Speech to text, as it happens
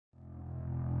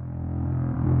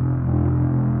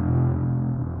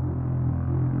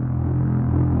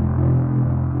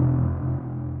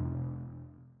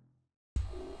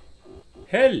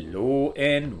Hello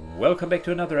and welcome back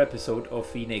to another episode of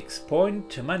Phoenix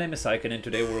Point. My name is Syken and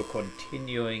today we're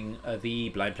continuing the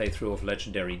blind playthrough of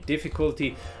Legendary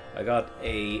difficulty. I got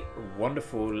a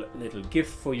wonderful little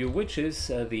gift for you, which is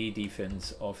the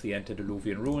defense of the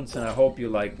Antediluvian ruins, and I hope you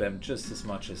like them just as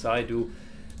much as I do,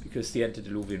 because the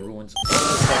Antediluvian ruins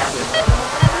have been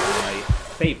my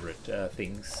favorite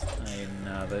things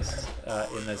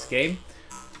in this game.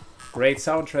 Great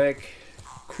soundtrack,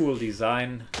 cool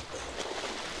design.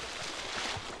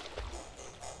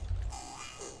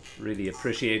 Really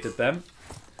appreciated them.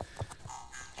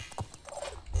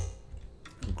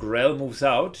 Grell moves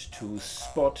out to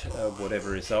spot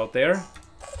whatever is out there,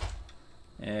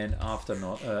 and after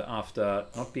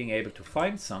not being able to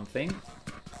find something,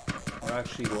 we're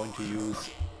actually going to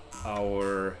use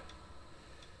our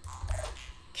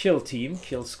kill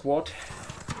squad,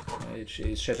 which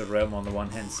is Shattered Realm on the one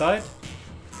hand side,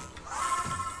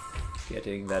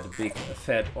 getting that big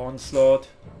fat onslaught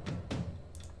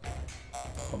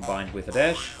combined with a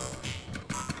dash.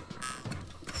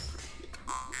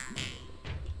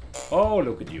 Oh,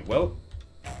 look at you. Well,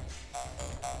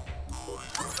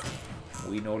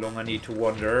 we no longer need to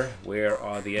wonder where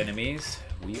are the enemies.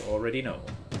 We already know.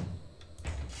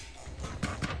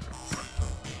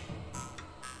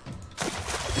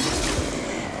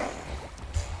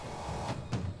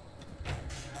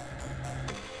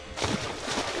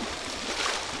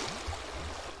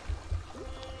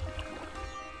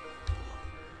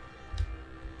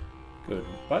 Good.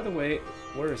 By the way,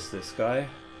 where is this guy?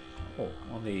 Oh,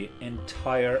 on the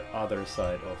entire other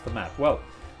side of the map. Well,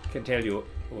 I can tell you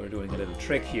we're doing a little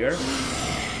trick here.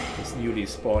 This newly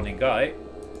spawning guy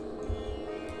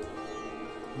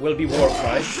will be war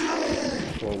cried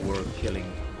before we're killing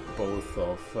both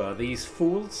of these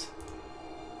fools.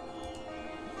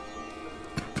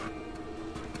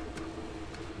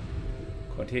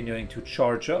 Continuing to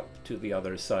charge up to the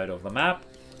other side of the map.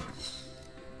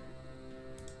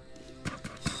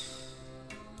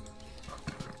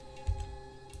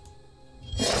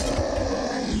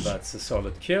 That's a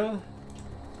solid kill.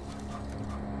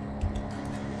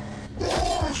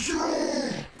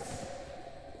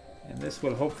 And this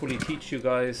will hopefully teach you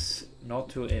guys not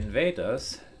to invade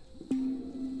us.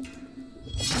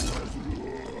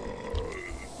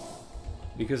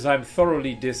 Because I'm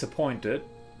thoroughly disappointed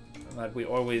that we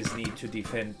always need to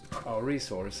defend our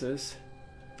resources.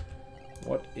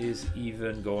 What is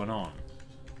even going on?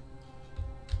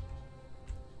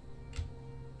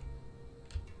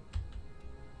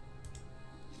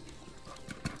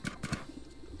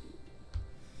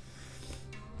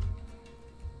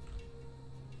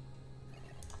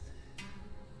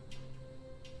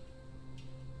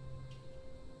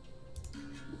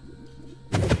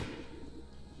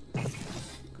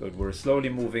 Good, we're slowly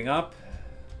moving up.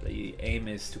 The aim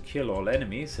is to kill all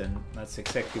enemies, and that's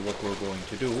exactly what we're going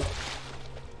to do.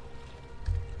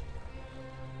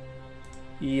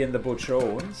 Ian the Butcher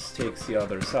Owens takes the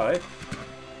other side.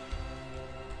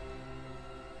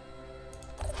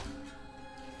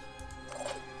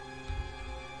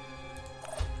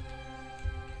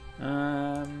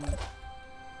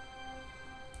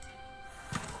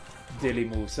 Dilly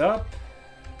moves up.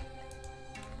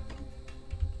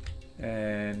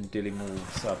 And Dilly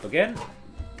moves up again,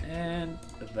 and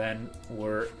then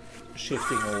we're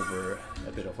shifting over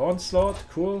a bit of onslaught.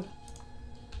 Cool.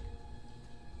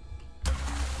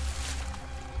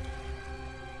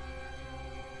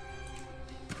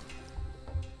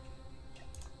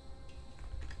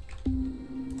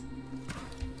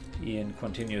 Ian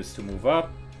continues to move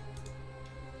up.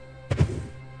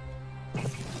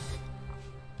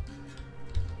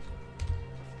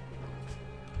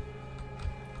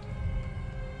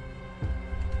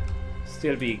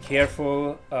 Still be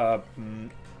careful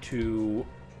to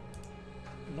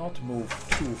not move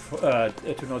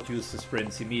to not use the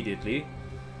sprints immediately.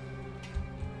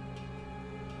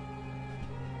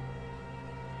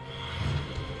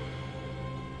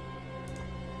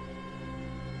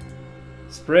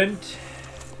 Sprint,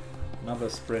 another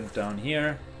sprint down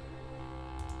here.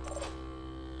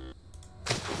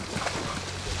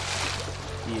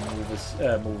 He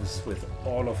moves with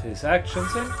all of his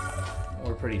actions in.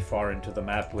 We're pretty far into the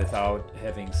map without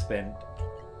having spent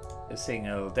a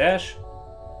single dash.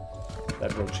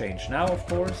 That will change now, of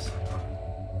course.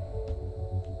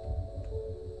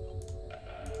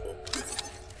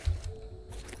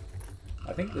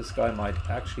 I think this guy might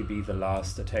actually be the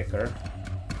last attacker.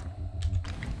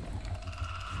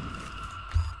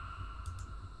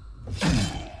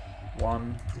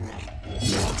 One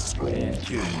and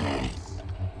two.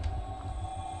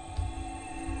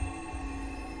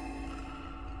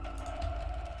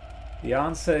 The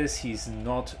answer is he's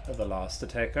not the last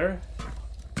attacker.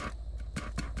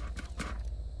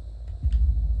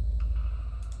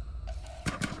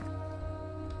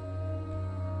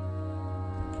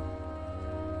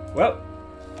 Well,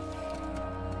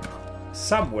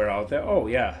 somewhere out there. Oh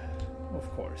yeah, of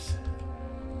course.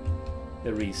 The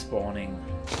respawning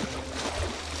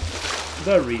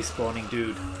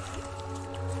dude.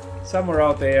 Somewhere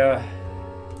out there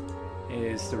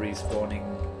is the respawning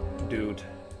dude.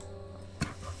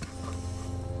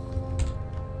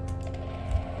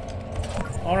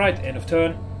 Alright, end of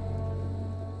turn.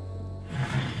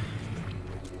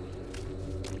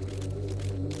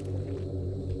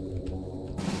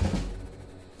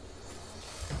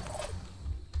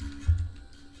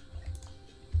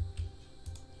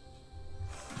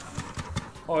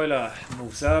 Euler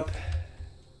moves up.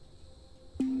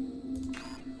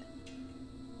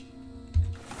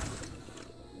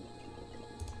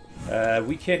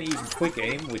 We can even quick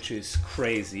aim, which is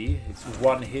crazy. It's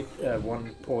 1 hit,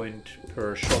 1 point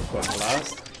per shotgun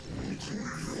blast.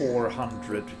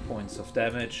 400 points of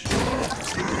damage.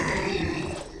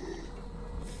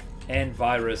 And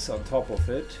virus on top of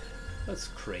it. That's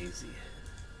crazy.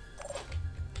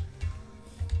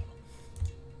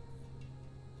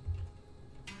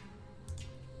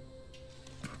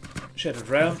 Shattered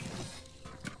Realm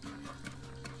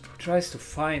tries to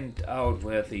find out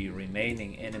where the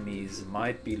remaining enemies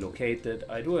might be located.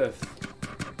 I do have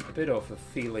a bit of a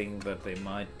feeling that they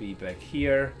might be back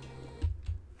here.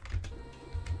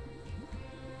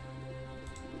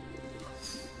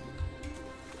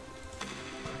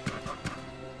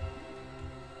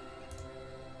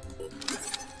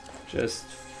 Just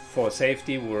for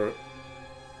safety, we're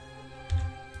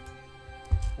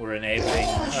enabling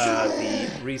the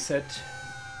reset.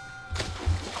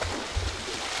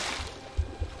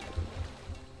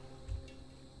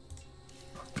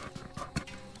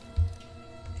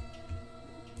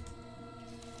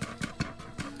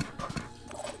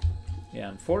 Yeah,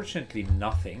 unfortunately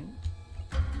nothing.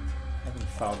 Haven't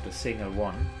found a single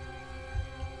one.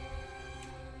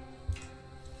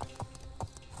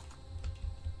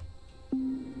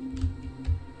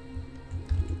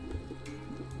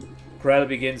 Grell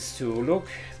begins to look.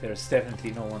 There's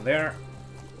definitely no one there.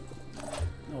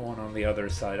 No one on the other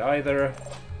side either.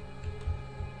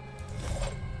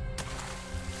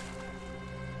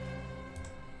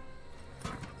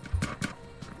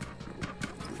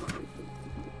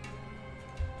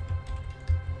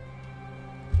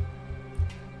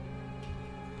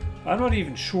 I'm not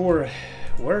even sure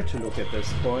where to look at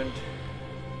this point.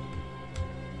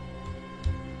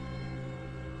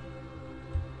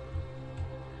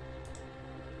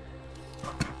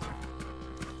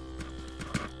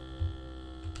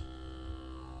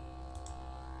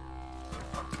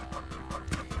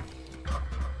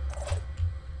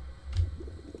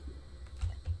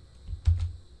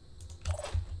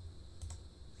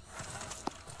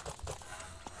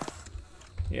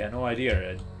 Yeah, no idea.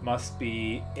 It must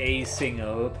be a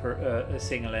single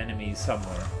enemy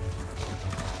somewhere.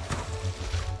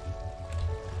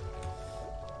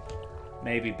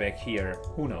 Maybe back here.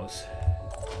 Who knows?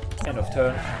 End of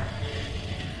turn.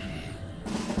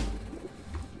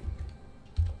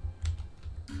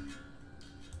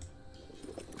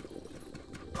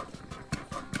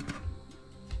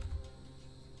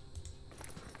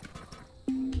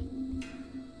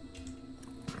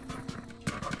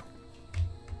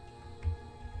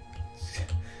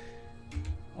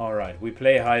 Alright, we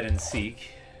play hide and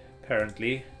seek,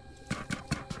 apparently.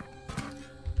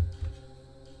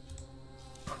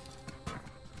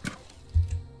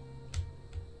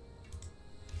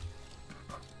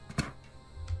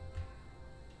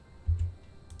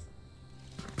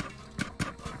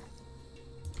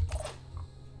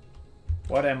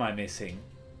 What am I missing?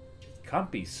 It can't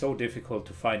be so difficult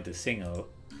to find a single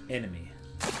enemy.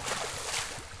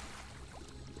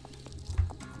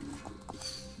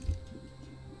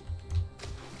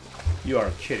 You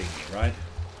are kidding me, right?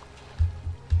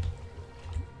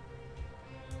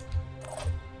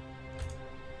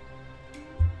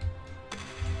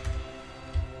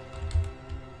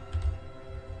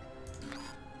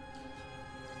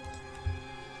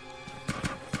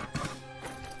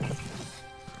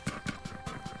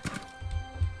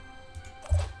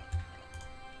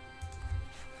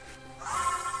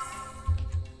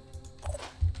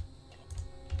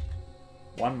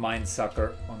 One mine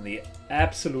sucker on the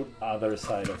absolute other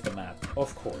side of the map,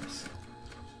 of course.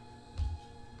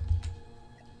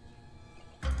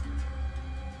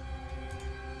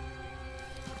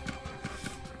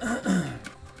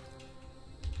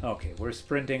 Okay, we're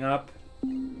sprinting up.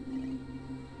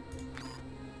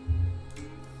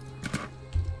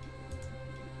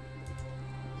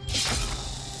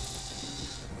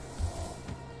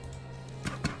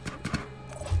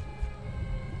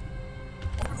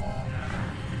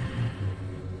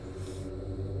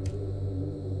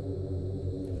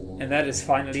 And that is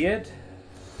finally it.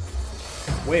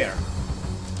 Where?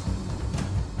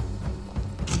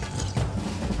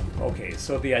 Okay,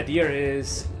 so the idea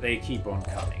is they keep on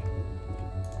coming.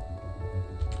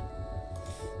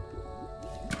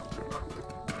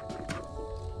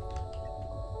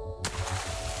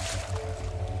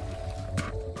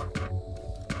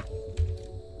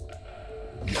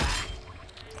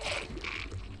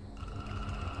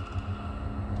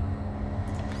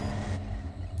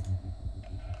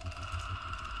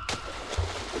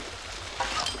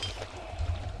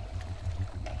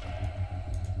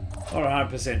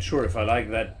 Not 100% sure if I like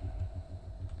that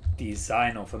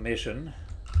design of a mission.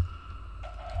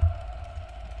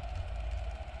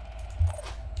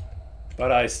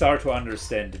 But I start to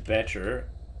understand better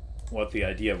what the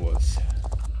idea was.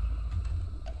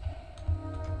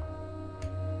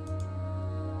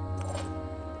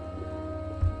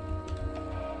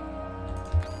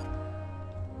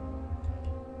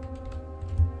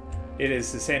 It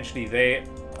is essentially they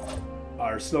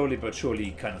are slowly but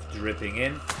surely kind of dripping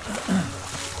in.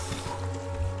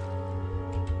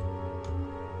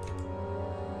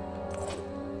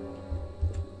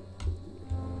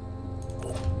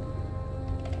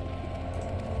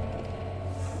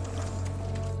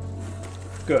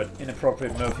 Good.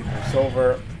 Inappropriate Murphy moves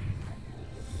over.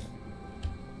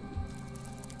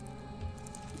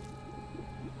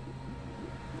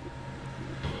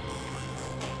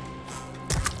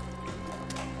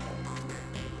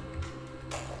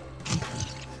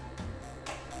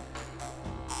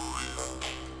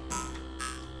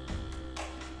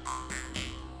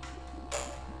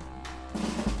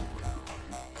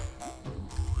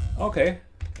 Okay,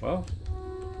 well.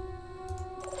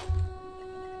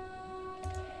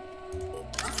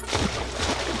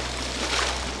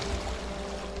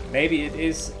 Maybe it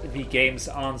is the game's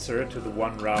answer to the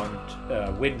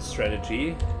one-round win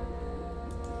strategy,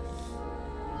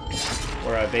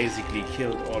 where I basically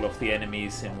killed all of the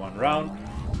enemies in one round,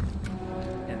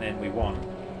 and then we won.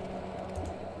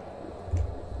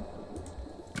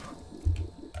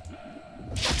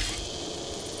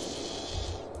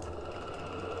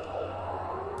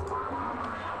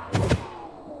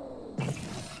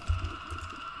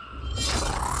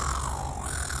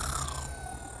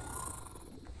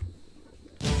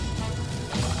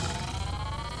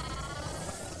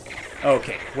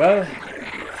 Okay, well,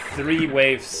 3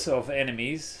 waves of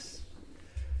enemies,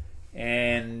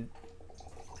 and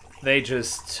they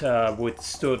just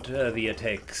withstood the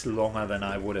attacks longer than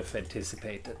I would have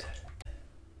anticipated.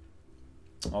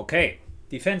 Okay,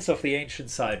 defense of the ancient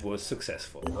site was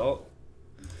successful. Well,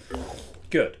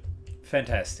 good,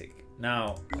 fantastic.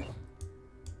 Now,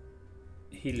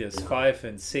 Helios 5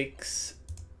 and 6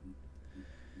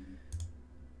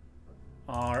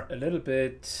 are a little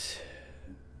bit...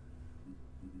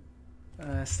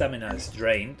 stamina is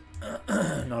drained,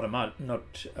 not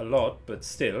a lot, but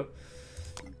still.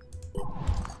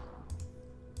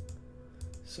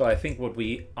 So I think what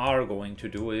we are going to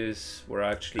do is we're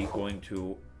actually going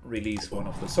to release one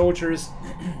of the soldiers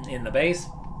in the base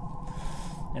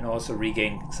and also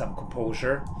regain some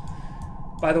composure.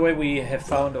 By the way, we have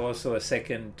found also a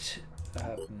second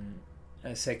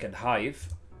hive.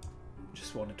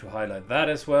 Just wanted to highlight that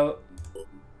as well.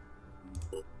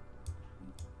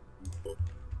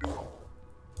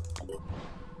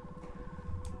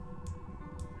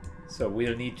 So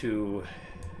we'll need to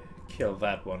kill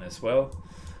that one as well.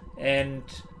 And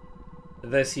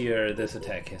this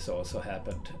attack has also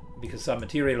happened. Because some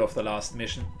material of the last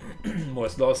mission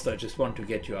was lost, I just want to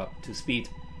get you up to speed.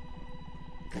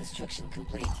 Construction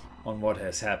complete. On what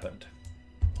has happened.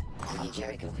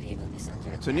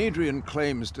 Synedrian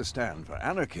claims to stand for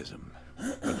anarchism.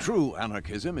 But true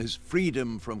anarchism is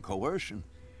freedom from coercion.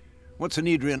 What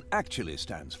Synedrian actually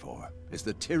stands for is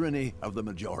the tyranny of the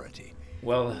majority.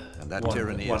 Well, and that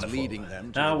tyranny is leading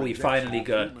them to now we finally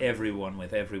got everyone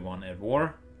with everyone at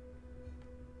war.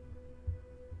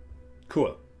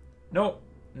 Cool. No,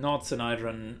 not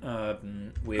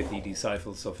Synedrian with the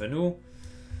Disciples of Anu.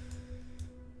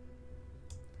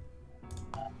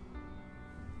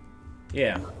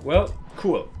 Yeah, well,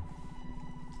 cool.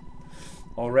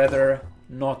 Or rather,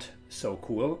 not so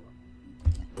cool.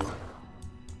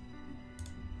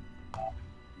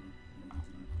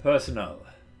 Personnel.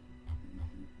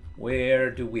 Where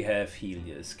do we have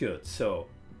Helios? Good, so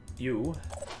you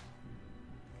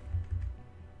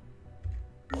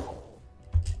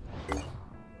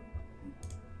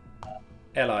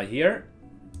ally here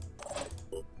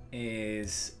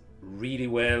is really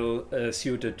well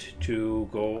suited to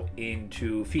go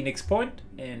into Phoenix Point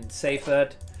and save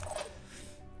that.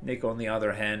 Nick, on the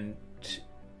other hand,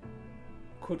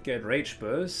 could get Rage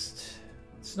Burst.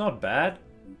 It's not bad.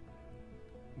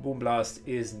 Boom Blast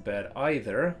isn't bad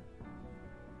either.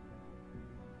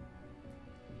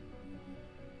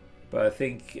 But I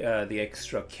think the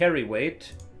extra carry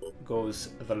weight goes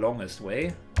the longest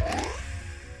way.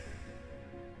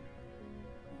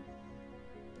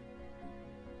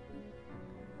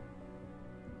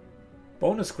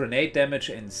 Bonus grenade damage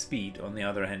and speed, on the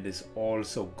other hand, is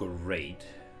also great.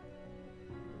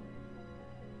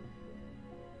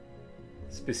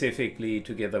 Specifically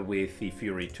together with the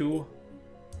Fury 2.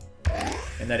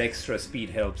 And that extra speed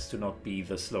helps to not be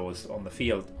the slowest on the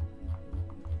field.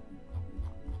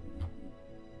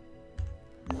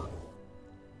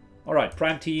 Alright,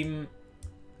 Prime Team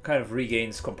kind of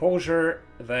regains composure.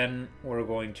 Then we're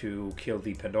going to kill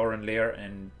the Pandoran lair.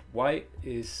 And why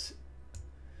is...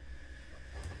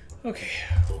 Okay,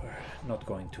 we're not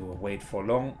going to wait for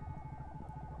long.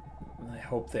 I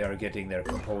hope they are getting their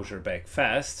composure back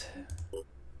fast.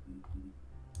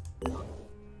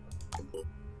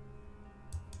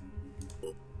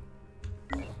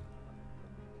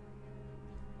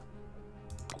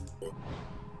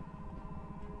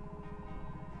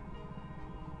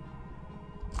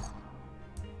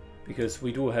 Because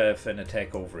we do have an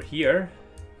attack over here,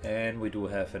 and we do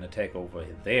have an attack over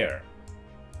there.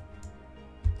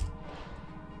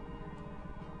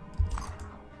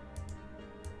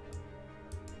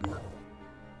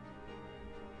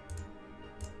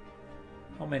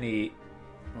 How many?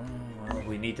 Well,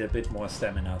 we need a bit more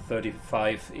stamina.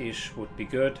 35-ish would be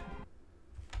good.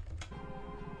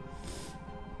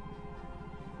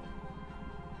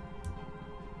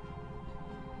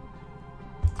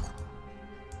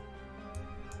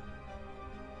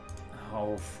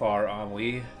 How far are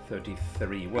we?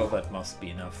 33. Well, that must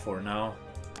be enough for now.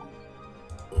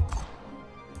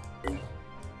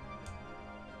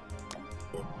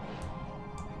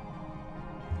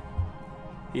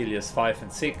 Helios 5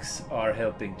 and 6 are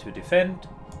helping to defend.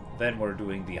 Then we're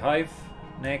doing the Hive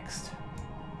next.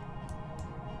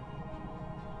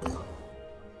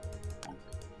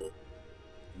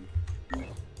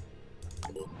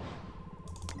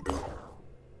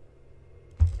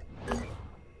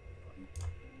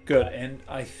 Good, and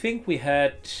I think we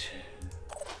had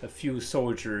a few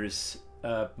soldiers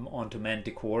onto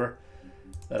Manticore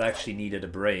that actually needed a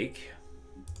break.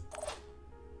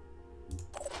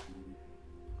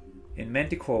 In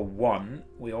Manticore 1,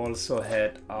 we also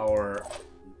had our...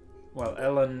 Well,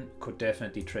 Ellen could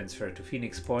definitely transfer to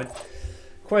Phoenix Point.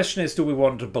 Question is, do we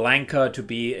want Blanca to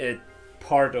be a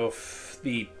part of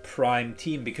the Prime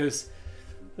Team? Because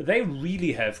they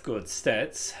really have good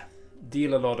stats,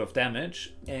 deal a lot of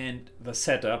damage, and the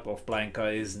setup of Blanca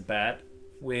isn't bad.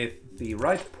 With the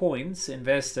right points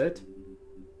invested,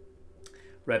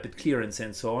 rapid clearance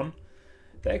and so on,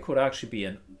 they could actually be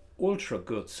an ultra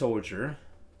good soldier.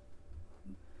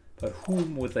 But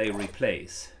whom would they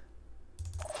replace?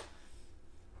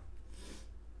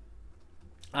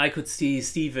 I could see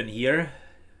Steven here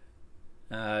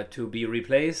to be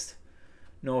replaced.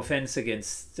 No offense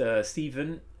against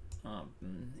Steven.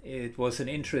 It was an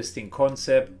interesting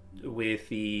concept with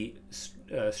the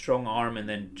strong arm and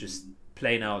then just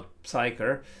plain out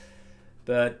Psyker.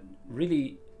 But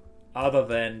really, other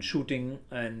than shooting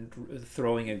and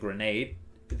throwing a grenade,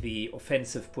 the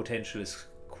offensive potential is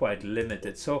quite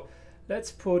limited. So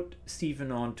let's put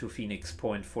Steven on to Phoenix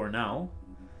Point for now.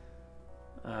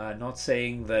 Not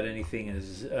saying that anything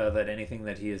is anything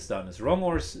that he has done is wrong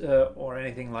or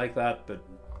anything like that, but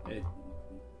it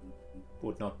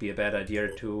would not be a bad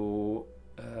idea to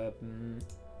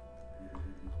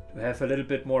have a little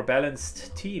bit more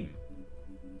balanced team.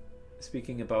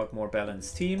 Speaking about more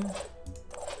balanced team,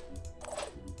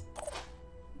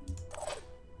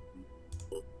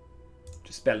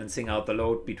 just balancing out the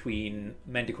load between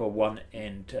Manticore 1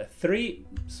 and 3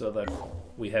 so that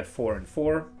we have 4 and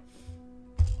 4.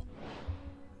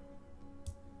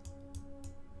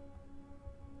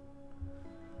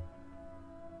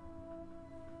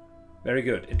 Very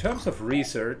good. In terms of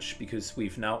research, because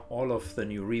we've now all of the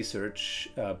new research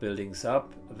buildings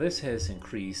up, this has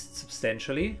increased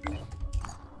substantially.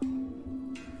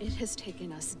 It has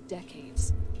taken us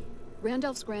decades.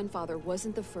 Randolph's grandfather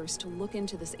wasn't the first to look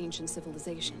into this ancient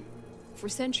civilization. For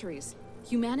centuries,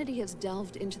 humanity has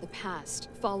delved into the past,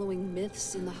 following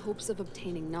myths in the hopes of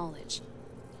obtaining knowledge.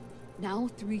 Now,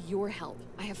 through your help,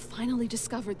 I have finally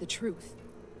discovered the truth.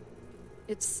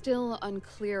 It's still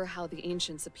unclear how the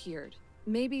ancients appeared.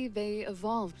 Maybe they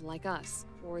evolved like us,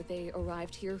 or they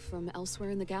arrived here from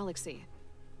elsewhere in the galaxy.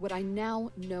 What I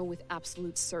now know with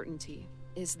absolute certainty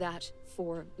is that,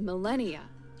 for millennia,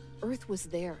 Earth was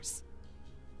theirs.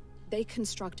 They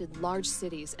constructed large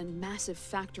cities and massive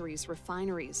factories,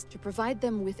 refineries, to provide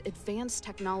them with advanced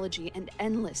technology and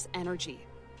endless energy.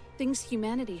 Things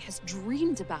humanity has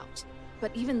dreamed about,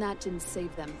 but even that didn't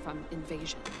save them from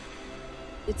invasion.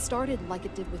 It started like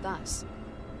it did with us.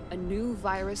 A new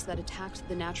virus that attacked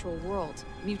the natural world,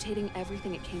 mutating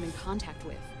everything it came in contact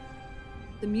with.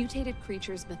 The mutated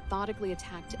creatures methodically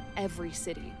attacked every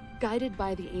city, guided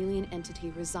by the alien entity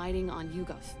residing on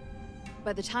Yuggoth.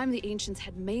 By the time the ancients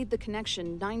had made the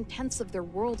connection, 9/10 of their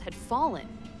world had fallen.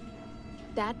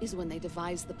 That is when they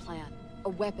devised the plan, a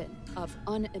weapon of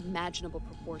unimaginable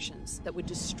proportions that would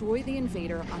destroy the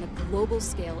invader on a global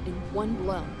scale in one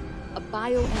blow, a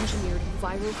bioengineered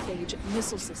virophage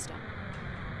missile system.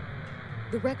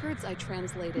 The records I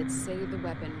translated say the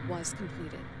weapon was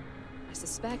completed. I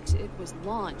suspect it was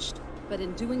launched, but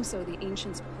in doing so, the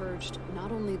ancients purged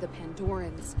not only the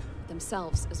Pandorans, but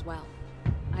themselves as well.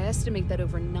 I estimate that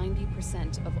over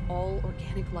 90% of all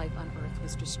organic life on Earth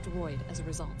was destroyed as a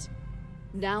result.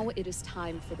 Now it is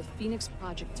time for the Phoenix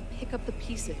Project to pick up the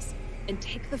pieces and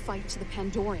take the fight to the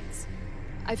Pandorans.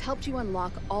 I've helped you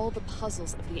unlock all the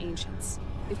puzzles of the ancients.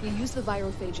 If we use the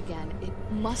virophage again, it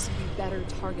must be better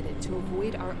targeted to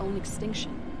avoid our own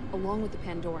extinction, along with the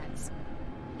Pandorans.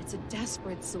 It's a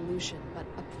desperate solution, but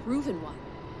a proven one.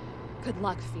 Good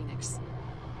luck, Phoenix.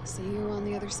 See you on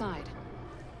the other side.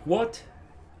 What?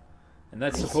 And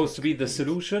that's supposed to be the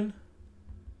solution?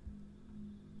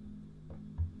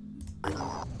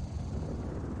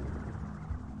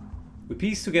 We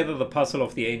piece together the puzzle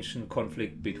of the ancient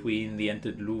conflict between the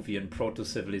antediluvian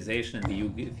proto-civilization and the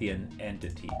Yugothian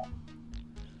entity.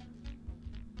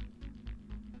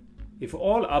 If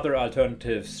all other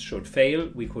alternatives should fail,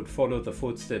 we could follow the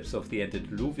footsteps of the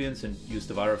antediluvians and use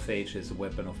the virophage as a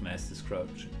weapon of mass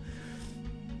destruction.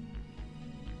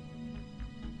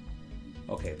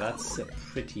 Okay, that's a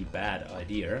pretty bad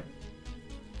idea.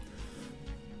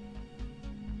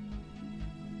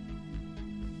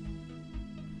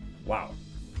 Wow.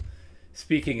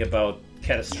 Speaking about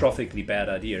catastrophically bad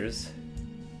ideas.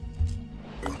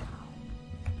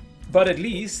 But at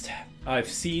least I've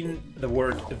seen the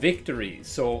word victory,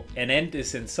 so an end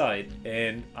is in sight,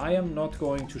 and I am not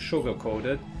going to sugarcoat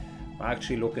it. I'm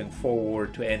actually looking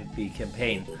forward to end the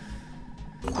campaign.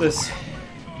 This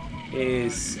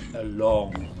is a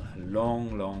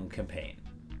long campaign.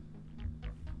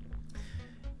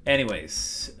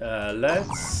 Anyways,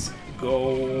 let's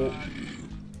go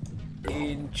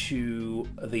into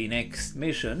the next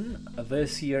mission.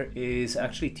 This here is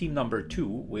actually team number 2,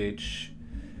 which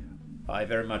I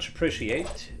very much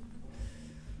appreciate.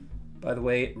 By the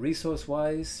way, resource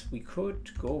wise, we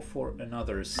could go for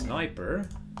another sniper.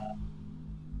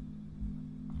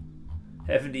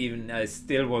 I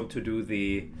still want to do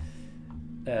the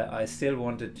I still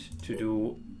wanted to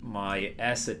do my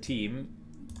asset team.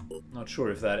 Not sure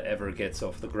if that ever gets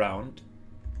off the ground.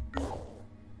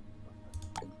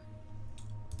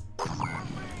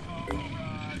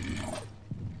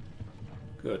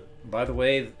 Good. By the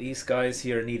way, these guys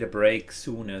here need a break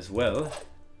soon as well.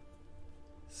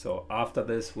 So after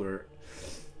this, we're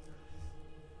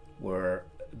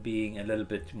being a little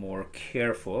bit more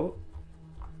careful.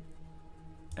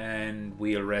 And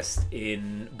we'll rest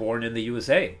in Born in the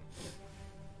USA.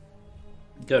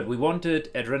 Good. We wanted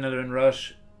Adrenaline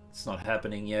Rush. It's not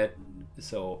happening yet.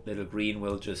 So Little Green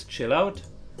will just chill out.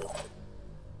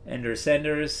 Ender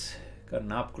Senders got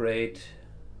an upgrade.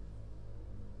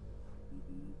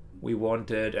 We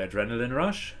wanted Adrenaline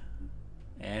Rush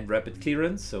and Rapid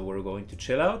Clearance, so we're going to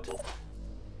chill out.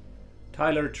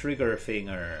 Tyler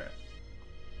Triggerfinger.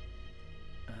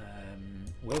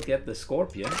 We'll get the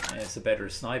Scorpion as a better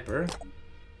sniper.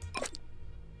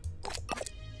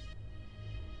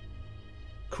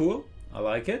 Cool, I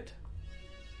like it.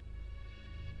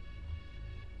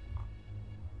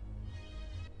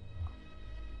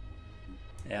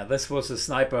 Yeah, this was a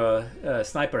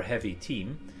sniper heavy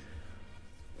team.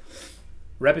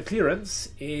 Rapid Clearance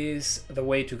is the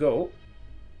way to go.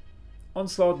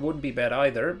 Onslaught wouldn't be bad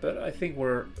either, but I think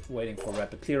we're waiting for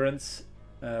Rapid Clearance.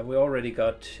 We already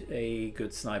got a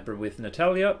good sniper with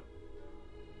Natalia.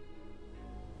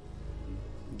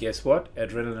 Guess what?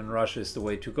 Adrenaline Rush is the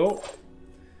way to go.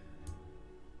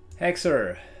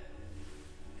 Hexer.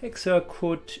 Hexer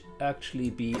could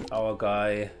actually be our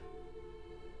guy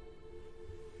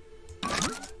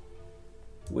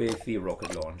with the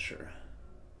rocket launcher.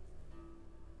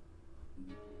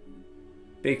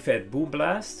 Big fat boom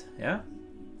blast, yeah.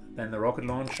 Then the rocket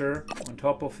launcher on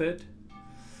top of it.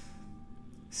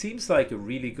 Seems like a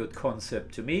really good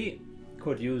concept to me.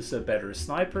 Could use a better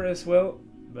sniper as well,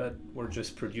 but we're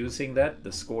just producing that,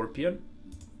 the Scorpion.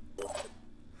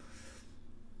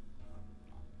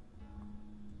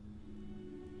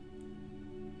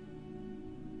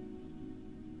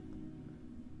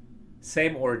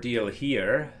 Same ordeal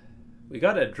here. We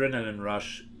got Adrenaline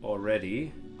Rush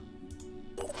already.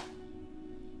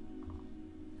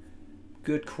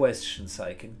 Good question,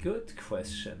 Syken. Good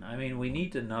question. I mean, we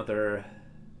need another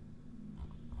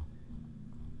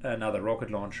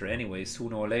rocket launcher anyway,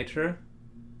 sooner or later.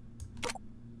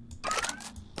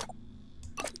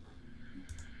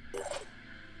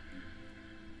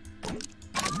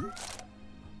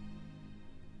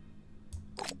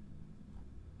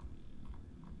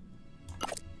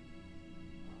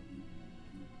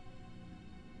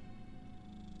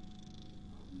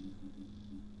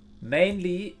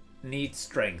 Mainly need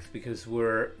strength because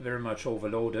we're very much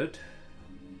overloaded.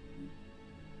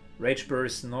 Rage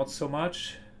burst not so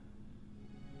much.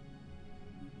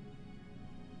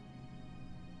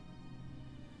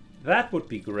 That would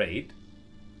be great.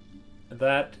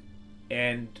 That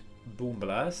and Boom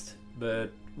Blast,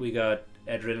 but we got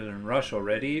Adrenaline Rush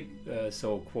already,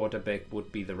 so quarterback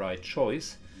would be the right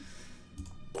choice.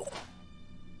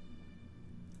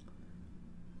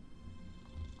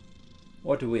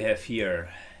 What do we have here?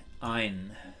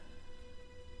 Ein.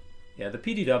 Yeah, the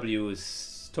PDW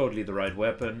is totally the right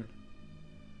weapon.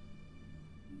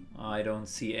 I don't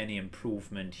see any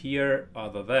improvement here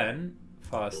other than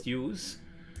fast use,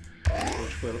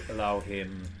 which will allow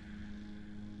him...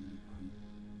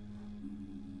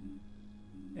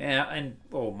 Yeah, and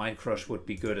oh, Mind Crush would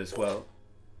be good as well.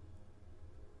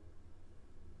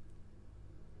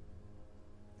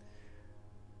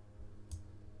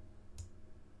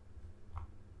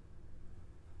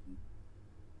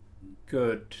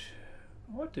 Good.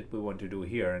 What did we want to do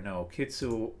here? No,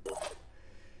 Kitsu,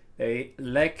 they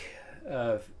lack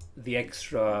the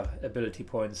extra ability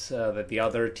points that the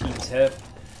other teams have,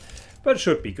 but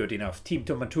should be good enough. Team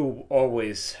Tomato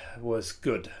always was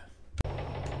good.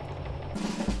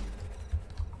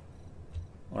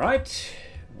 Alright,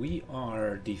 we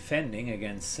are defending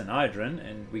against Synhydron,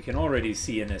 and we can already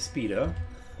see an Espida.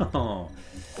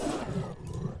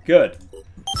 Good.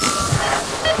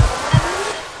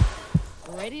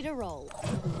 Ready to roll.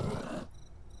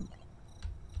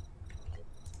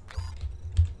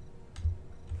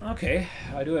 Okay,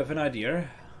 I do have an idea.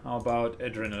 How about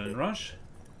Adrenaline Rush?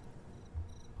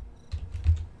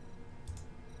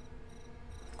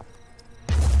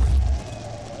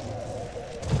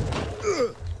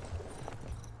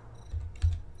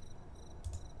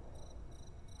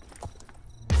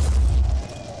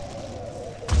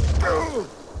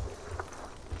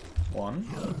 One,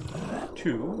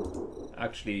 two,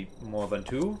 actually more than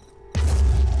two.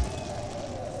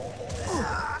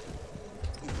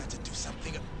 We better do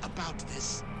something about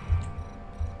this.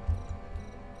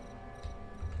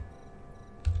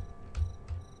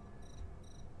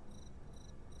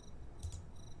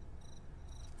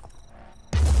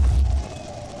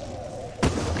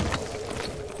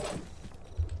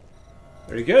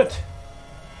 Very good.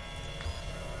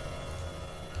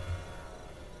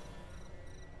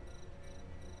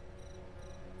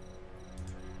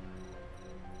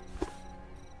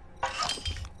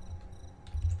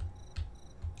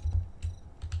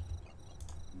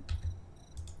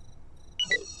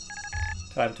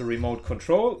 Time to remote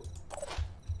control.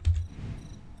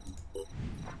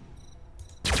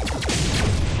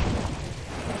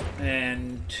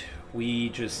 And we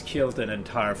just killed an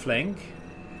entire flank.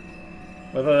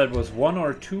 Whether that was one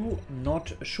or two,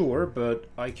 not sure, but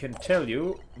I can tell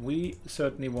you we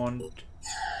certainly want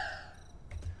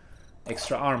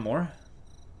extra armor.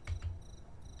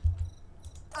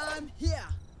 I'm here.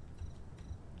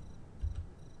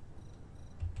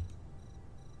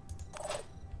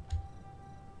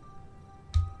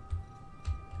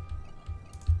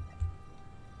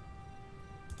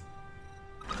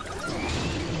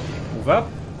 Move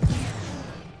up.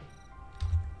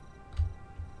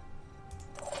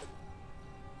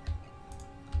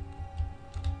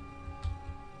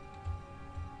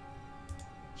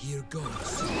 Here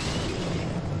goes.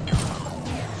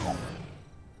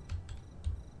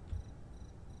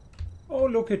 Oh,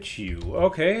 look at you.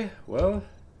 Okay, well,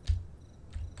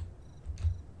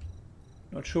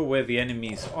 not sure where the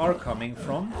enemies are coming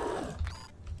from.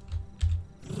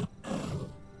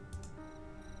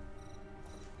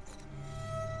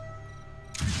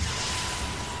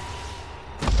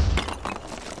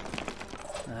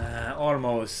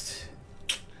 Almost.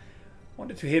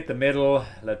 Wanted to hit the middle,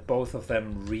 let both of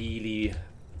them really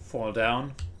fall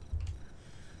down.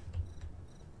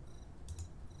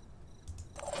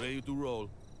 Ready to roll.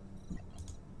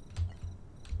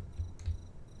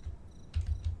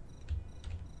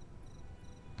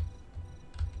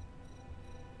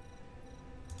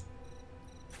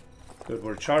 Good,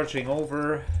 we're charging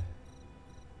over.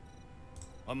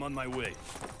 I'm on my way.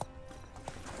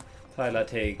 Tyler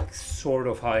takes sort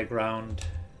of high ground.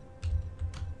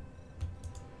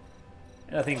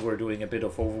 And I think we're doing a bit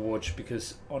of Overwatch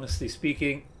because, honestly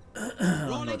speaking,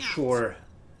 I'm not sure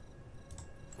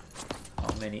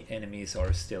how many enemies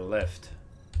are still left.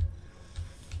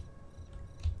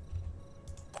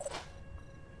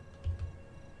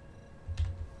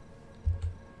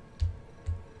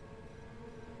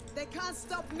 They can't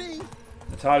stop me.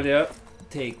 Natalia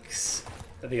takes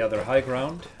the other high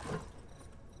ground.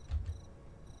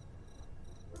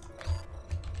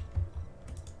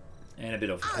 And a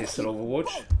bit of pistol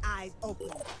Overwatch. Eyes open.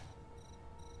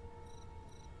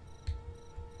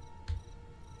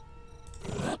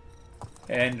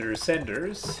 And there's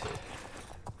senders.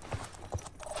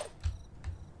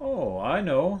 Oh, I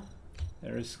know.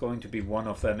 There's going to be one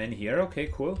of them in here.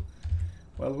 Okay, cool.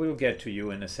 Well, we'll get to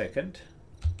you in a second.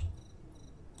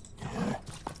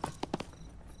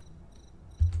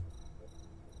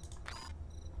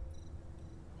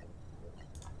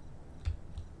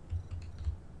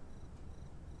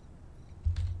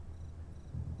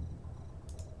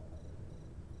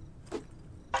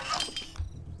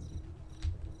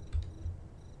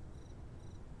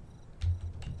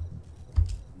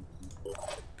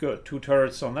 Good, 2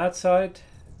 turrets on that side.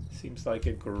 Seems like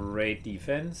a great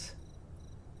defense.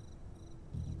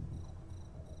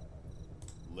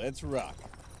 Let's rock.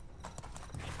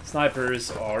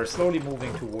 Snipers are slowly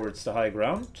moving towards the high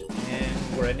ground,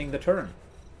 and we're ending the turn.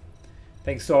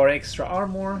 Thanks to our extra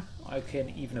armor, I can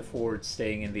even afford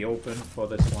staying in the open for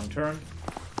this one turn.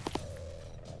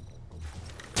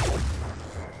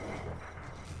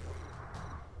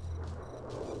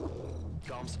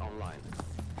 Comms online.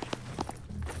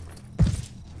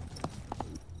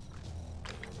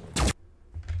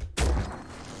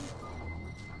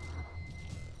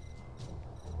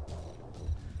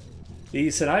 The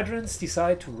Synhydrants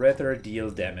decide to rather deal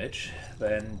damage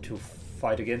than to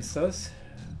fight against us.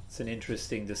 It's an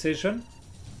interesting decision.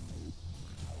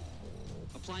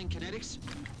 Applying kinetics.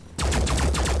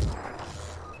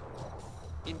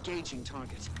 Engaging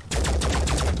target.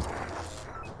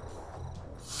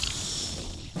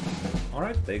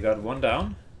 Alright, they got one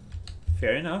down.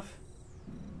 Fair enough.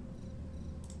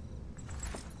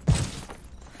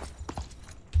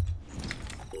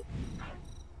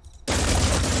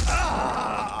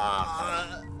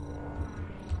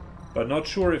 But not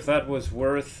sure if that was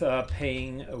worth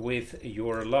paying with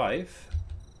your life.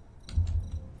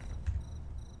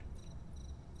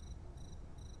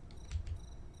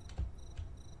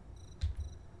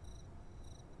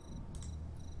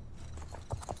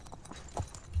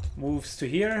 Moves to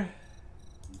here.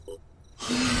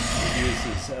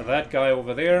 Uses that guy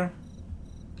over there.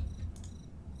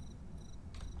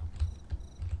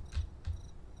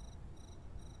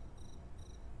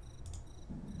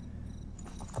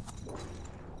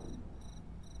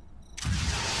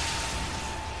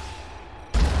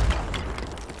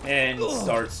 And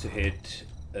starts to hit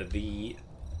the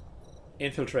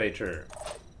infiltrator.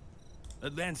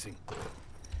 Advancing.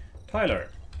 Tyler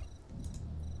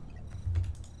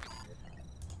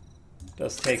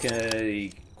does take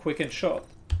a quickened shot.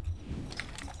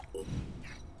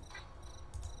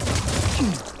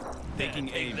 Taking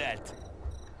aim. That.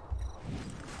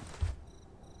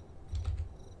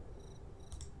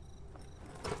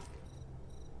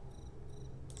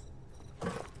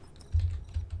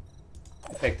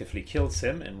 Effectively kills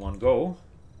him in one go.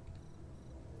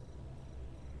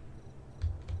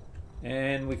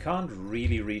 And we can't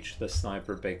really reach the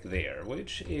sniper back there,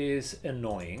 which is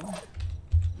annoying.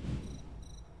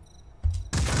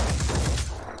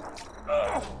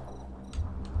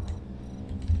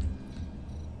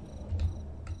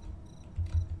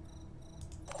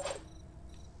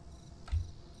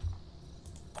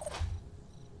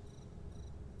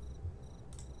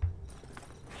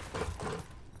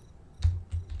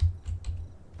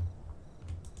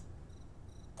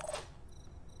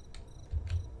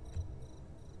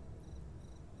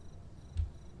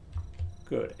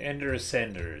 Good. Ender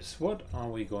Sanders, what are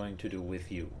we going to do with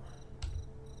you?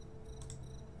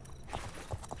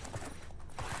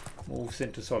 Moves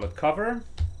into solid cover.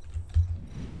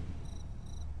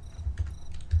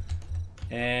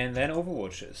 And then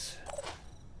overwatches.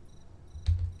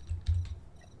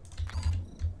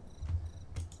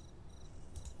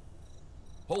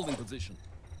 Holding position.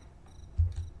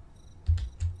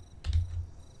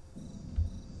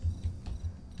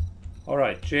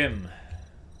 Alright, Jim.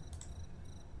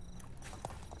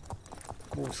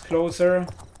 Moves closer.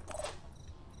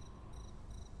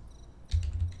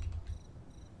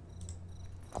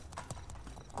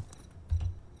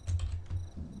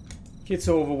 Gets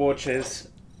overwatches,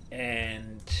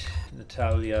 and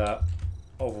Natalia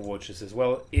overwatches as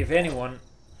well. If anyone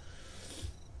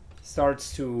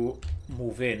starts to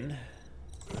move in,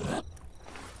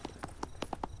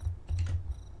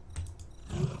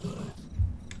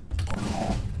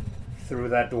 through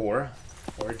that door,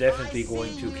 we're definitely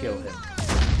going to kill him.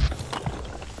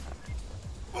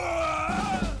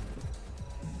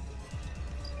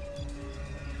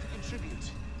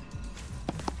 Contribute.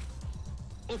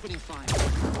 Opening fire.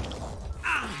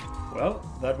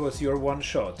 Well, that was your one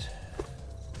shot.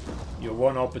 Your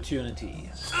one opportunity.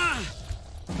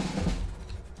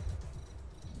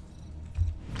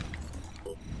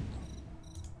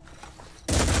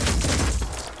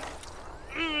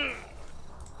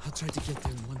 I'll try to get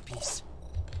there in one piece.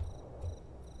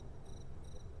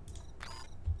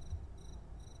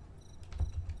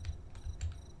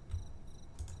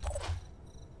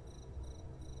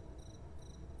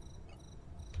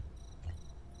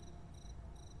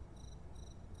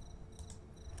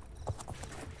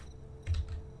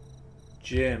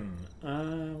 Jim,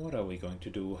 what are we going to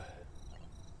do?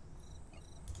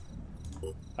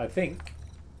 I think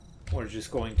we're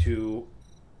just going to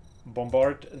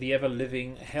bombard the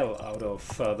ever-living hell out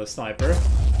of the sniper.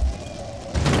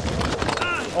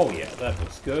 Oh yeah, that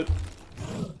was good.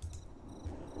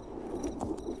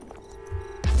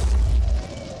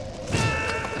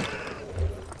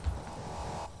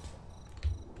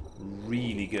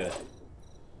 Really good.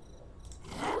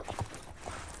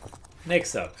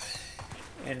 Next up,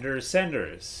 Ender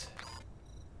Sanders.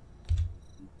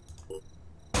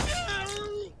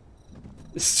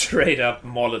 Straight up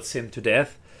mollets him to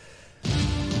death.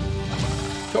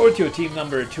 Told you team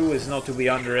number 2 is not to be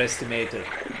underestimated.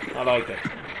 I like it.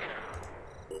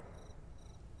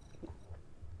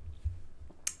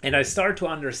 And I start to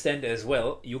understand as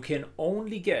well, you can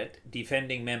only get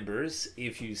defending members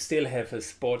if you still have a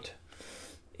spot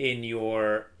in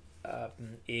your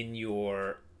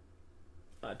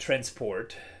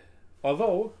transport.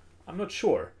 Although, I'm not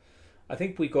sure. I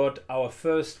think we got our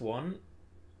first one,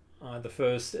 the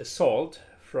first assault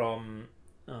from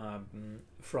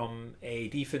a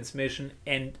defense mission,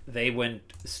 and they went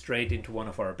straight into one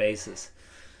of our bases.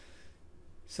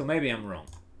 So maybe I'm wrong.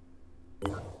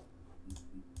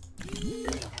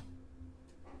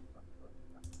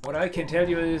 What I can tell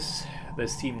you is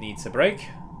this team needs a break,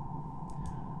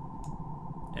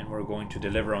 and we're going to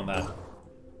deliver on that.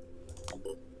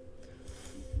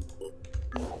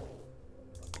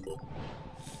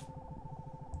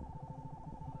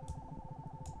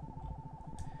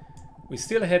 We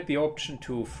still had the option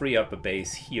to free up a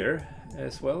base here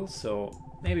as well, so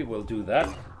maybe we'll do that.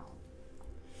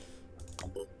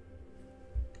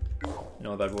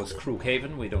 No, that was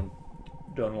Crookhaven. We don't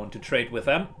want to trade with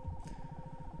them.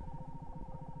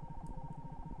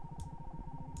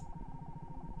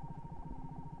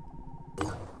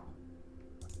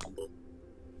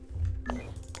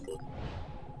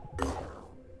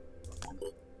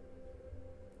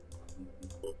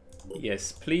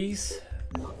 Yes, please.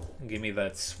 Give me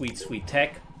that sweet, sweet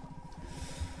tech.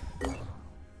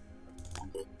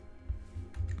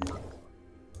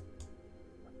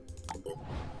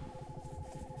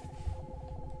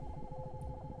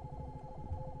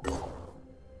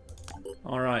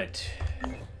 All right.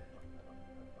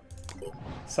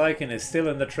 Syken is still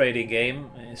in the trading game.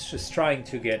 It's just trying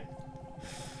to get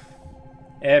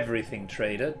everything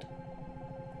traded.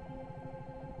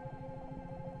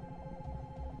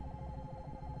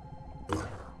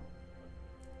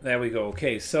 There we go.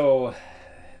 Okay, so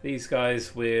these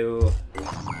guys will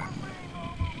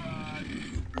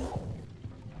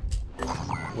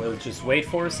just wait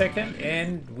for a second,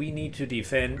 and we need to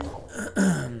defend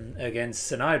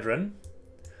against Synhydron.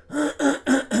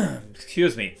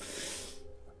 Excuse me.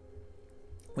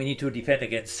 We need to defend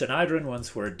against Synhydron.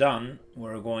 Once we're done,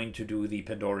 we're going to do the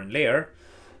Pandoran Lair,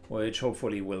 which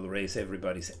hopefully will raise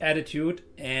everybody's attitude.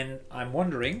 And I'm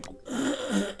wondering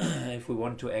if we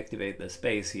want to activate the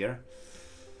space here.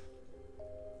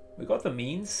 We got the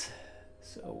means,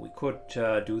 so we could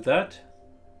do that.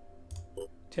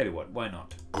 Tell you what, why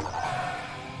not?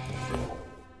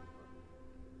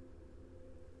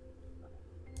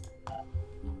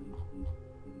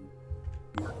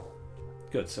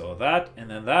 Good, so that and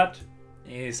then that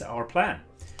is our plan.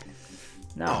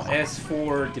 Now, as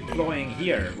for deploying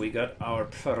here, we got our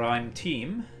prime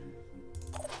team.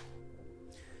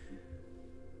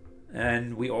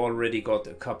 And we already got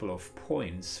a couple of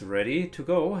points ready to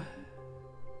go.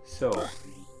 So,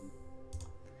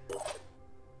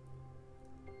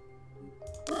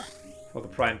 for the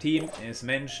prime team, as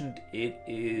mentioned, it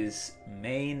is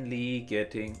mainly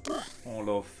getting all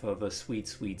of the sweet,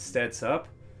 sweet stats up.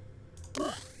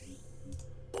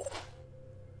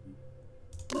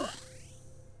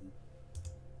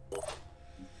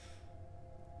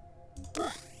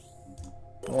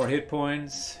 More hit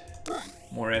points,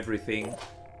 more everything.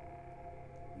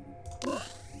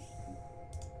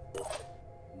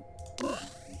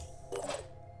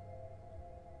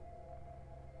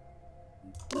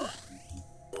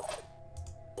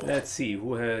 Let's see,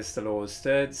 who has the lowest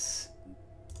stats?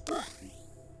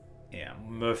 Yeah,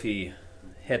 Murphy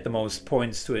had the most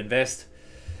points to invest.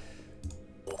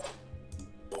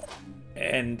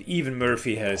 And even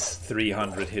Murphy has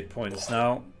 300 hit points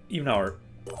now. Even our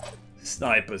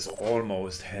snipers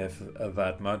almost have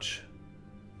that much.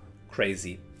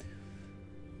 Crazy.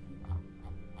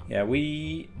 Yeah,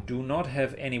 we do not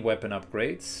have any weapon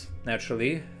upgrades,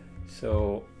 naturally.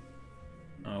 So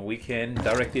we can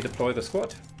directly deploy the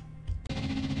squad.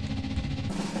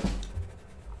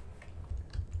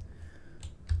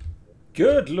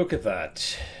 Good, look at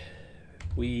that.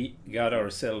 We got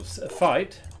ourselves a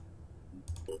fight.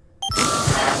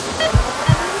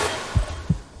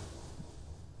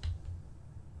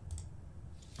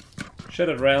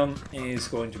 Shattered Realm is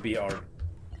going to be our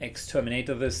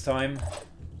exterminator this time.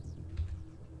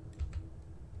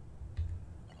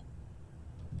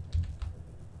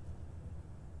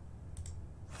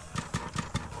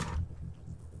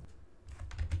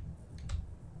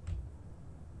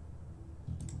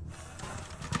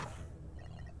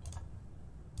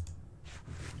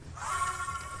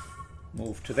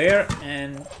 Move to there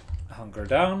and hunker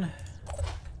down.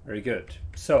 Very good.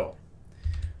 So,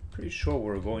 pretty sure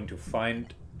we're going to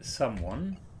find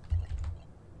someone.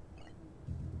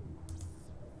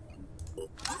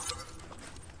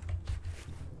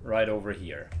 Right over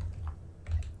here.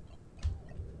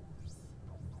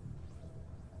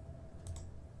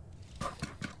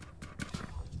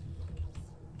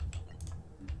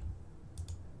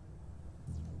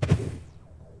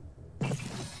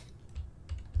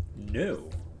 No.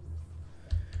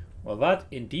 Well, that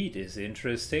indeed is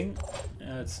interesting.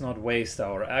 Let's not waste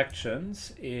our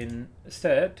actions.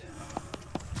 Instead,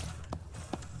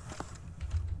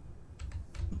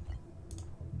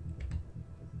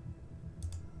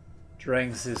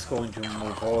 Dranks is going to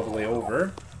move all the way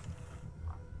over.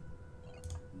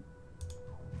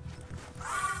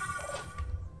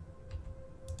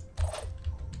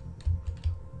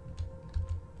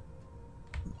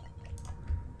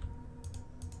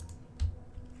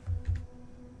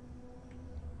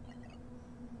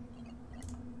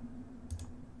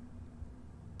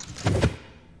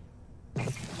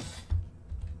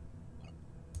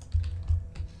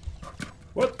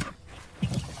 What?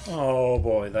 Oh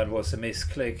boy, that was a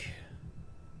misclick.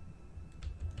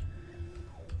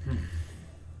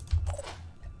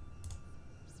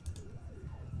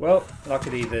 Well,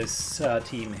 luckily this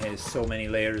team has so many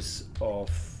layers of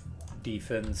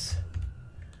defense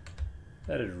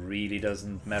that it really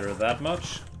doesn't matter that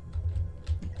much.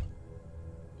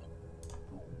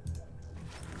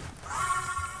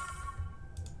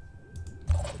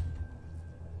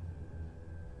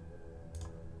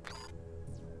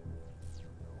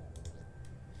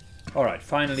 Alright,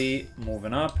 finally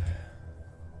moving up.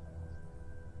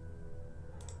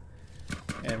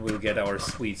 And we'll get our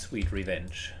sweet, sweet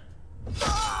revenge.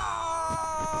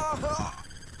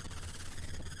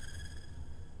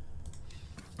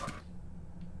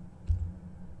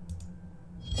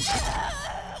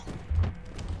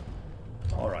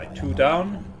 Alright, 2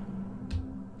 down.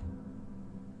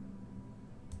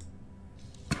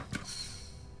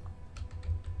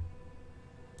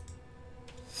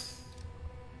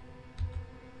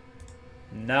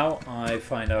 Now I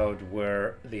find out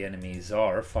where the enemies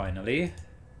are, finally.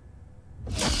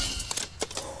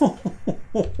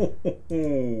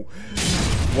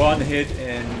 One hit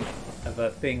and the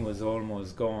thing was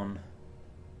almost gone.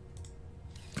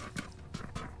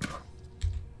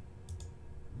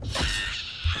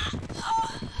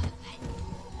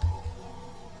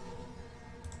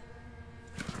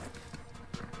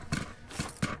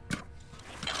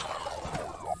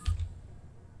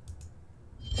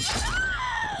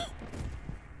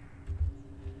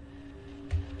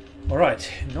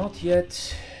 Alright, not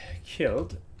yet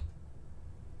killed.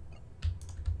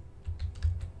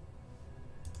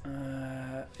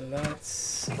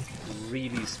 Let's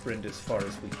really sprint as far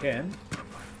as we can.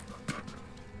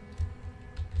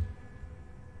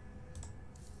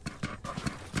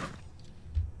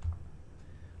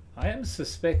 I am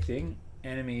suspecting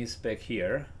enemies back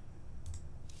here.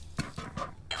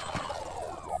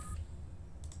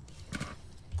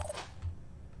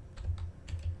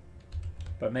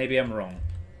 But maybe I'm wrong.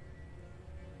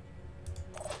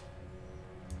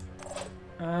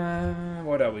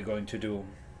 What are we going to do?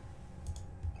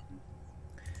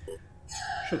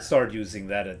 Should start using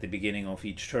that at the beginning of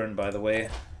each turn, by the way.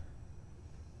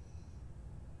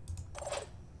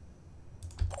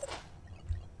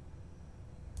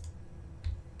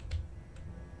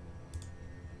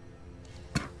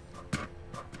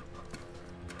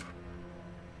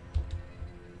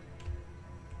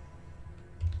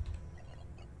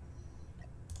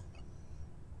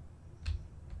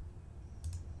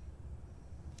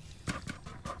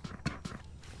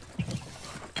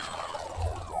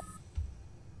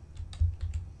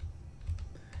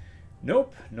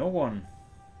 Nope, no one.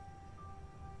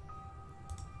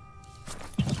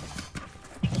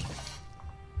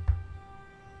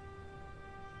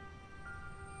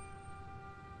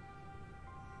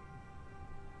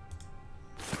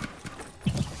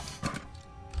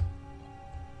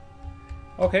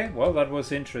 Okay, well, that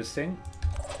was interesting.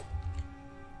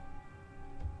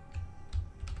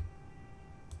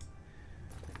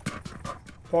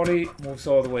 Polly moves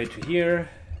all the way to here.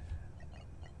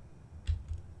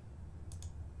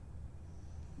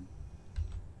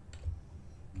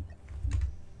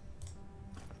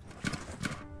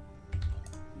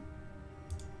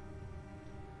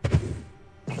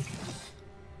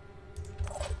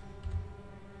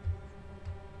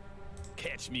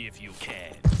 Catch me if you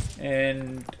can.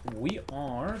 And we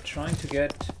are trying to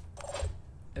get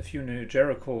a few new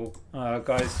Jericho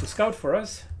guys to scout for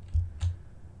us.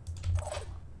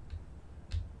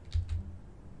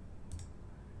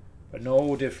 But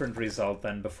no different result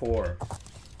than before.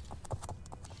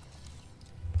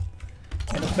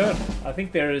 And a third, I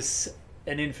think there is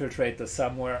an infiltrator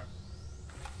somewhere.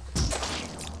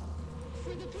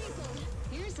 For the people,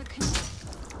 here's a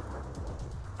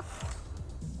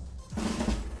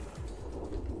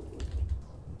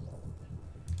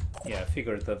Yeah, I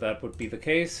figured that that would be the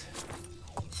case.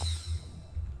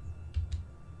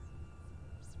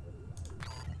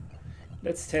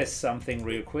 Let's test something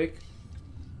real quick.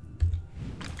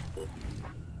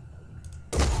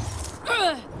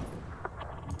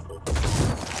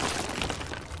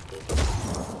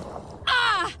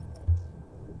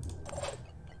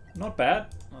 Not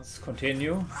bad. Let's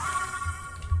continue.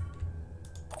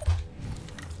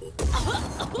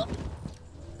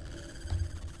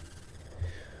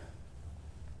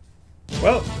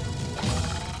 Well,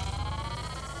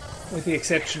 with the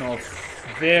exception of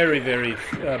very, very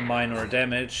minor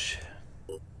damage,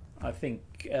 I think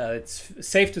it's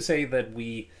safe to say that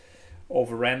we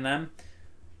overran them.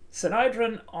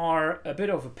 Synhydron are a bit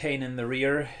of a pain in the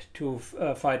rear to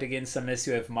fight against unless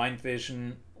you have Mind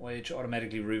Vision, which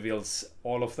automatically reveals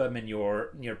all of them in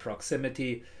your near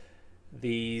proximity.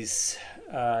 These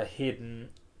hidden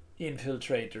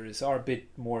infiltrators are a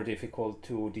bit more difficult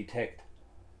to detect.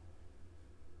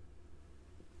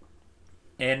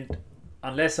 And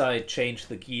unless I change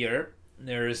the gear,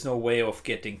 there is no way of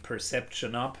getting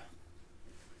perception up.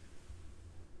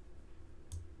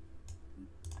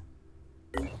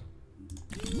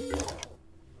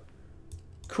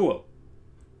 Cool.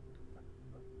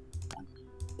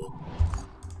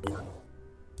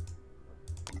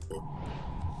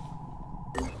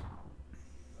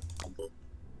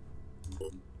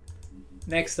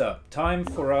 Next up, time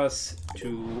for us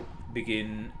to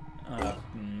begin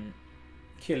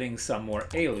killing some more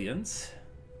aliens.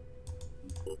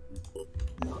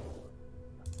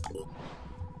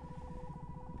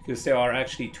 Because there are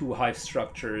actually two hive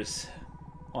structures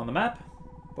on the map,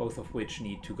 both of which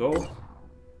need to go.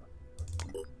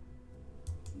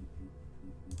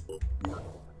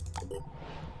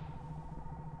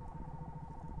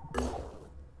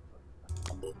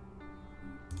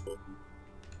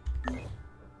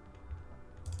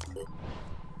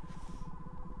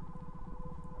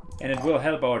 And it will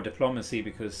help our diplomacy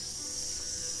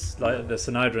because the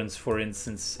Synhydrons, for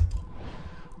instance,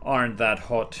 aren't that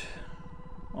hot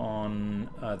on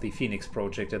the Phoenix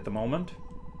project at the moment.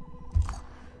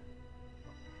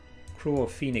 Crew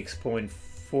of Phoenix Point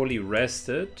fully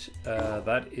rested.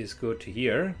 That is good to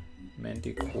hear.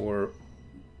 Manticore.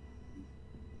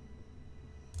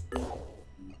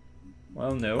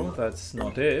 Well, no, that's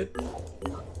not it.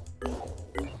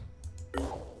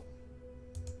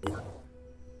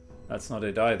 That's not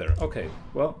it either. Okay,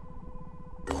 well.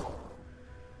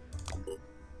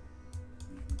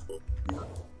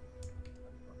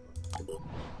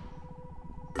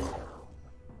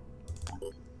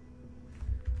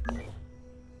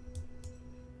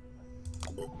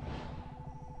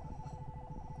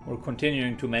 We're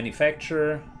continuing to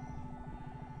manufacture.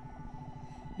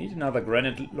 Need another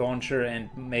grenade launcher and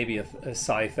maybe a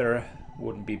scyther.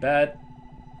 Wouldn't be bad.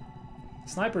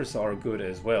 Snipers are good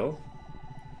as well.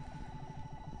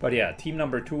 But yeah, team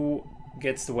number 2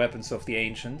 gets the weapons of the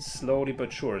ancients, slowly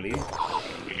but surely.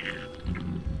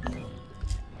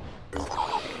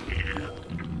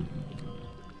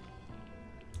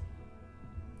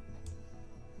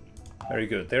 Very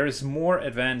good. There is more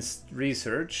advanced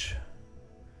research.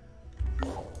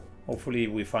 Hopefully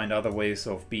we find other ways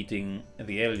of beating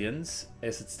the aliens.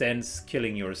 As it stands,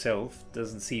 killing yourself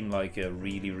doesn't seem like a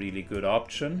really good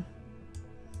option.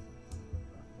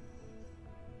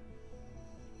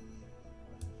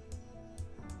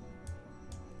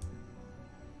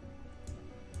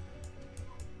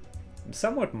 I'm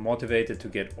somewhat motivated to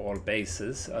get all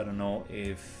bases. I don't know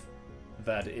if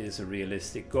that is a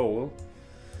realistic goal,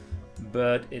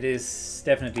 but it is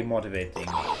definitely motivating.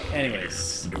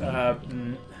 Anyways, I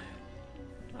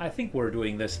think we're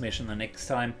doing this mission the next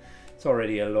time. It's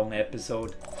already a long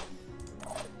episode.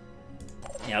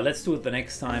 Yeah, let's do it the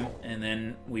next time, and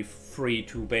then we free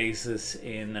 2 bases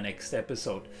in the next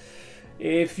episode.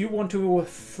 If you want to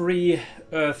free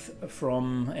Earth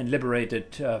from and liberate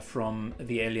it from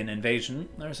the alien invasion,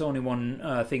 there's only one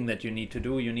thing that you need to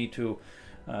do. You need to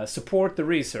support the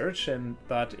research, and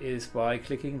that is by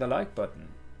clicking the like button.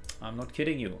 I'm not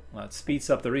kidding you. That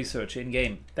speeds up the research in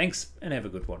game. Thanks, and have a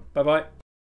good one. Bye bye.